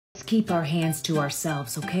keep our hands to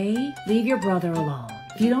ourselves, okay? Leave your brother alone.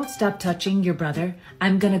 If you don't stop touching your brother,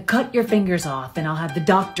 I'm gonna cut your fingers off and I'll have the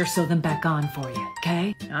doctor sew them back on for you,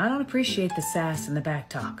 okay? I don't appreciate the sass and the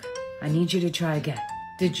backtalk. I need you to try again.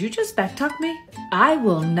 Did you just backtalk me? I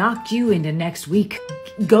will knock you into next week.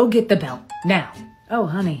 Go get the belt, now. Oh,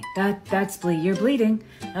 honey, that's you're bleeding.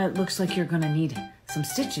 It looks like you're gonna need some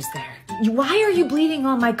stitches there. Why are you bleeding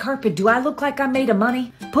on my carpet? Do I look like I'm made of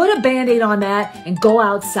money? Put a Band-Aid on that and go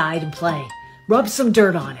outside and play. Rub some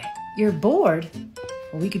dirt on it. You're bored?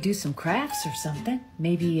 Well, we could do some crafts or something.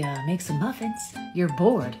 Maybe make some muffins. You're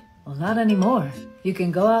bored? Well, not anymore. You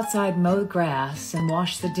can go outside, mow the grass and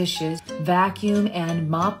wash the dishes, vacuum and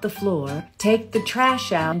mop the floor, take the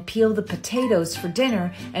trash out and peel the potatoes for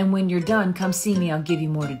dinner, and when you're done, come see me, I'll give you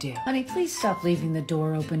more to do. Honey, please stop leaving the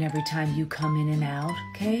door open every time you come in and out,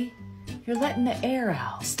 okay? You're letting the air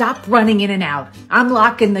out. Stop running in and out. I'm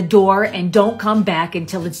locking the door and don't come back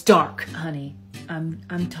until it's dark. Honey,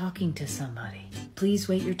 I'm talking to somebody. Please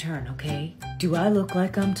wait your turn, okay? Do I look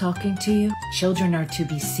like I'm talking to you? Children are to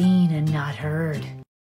be seen and not heard.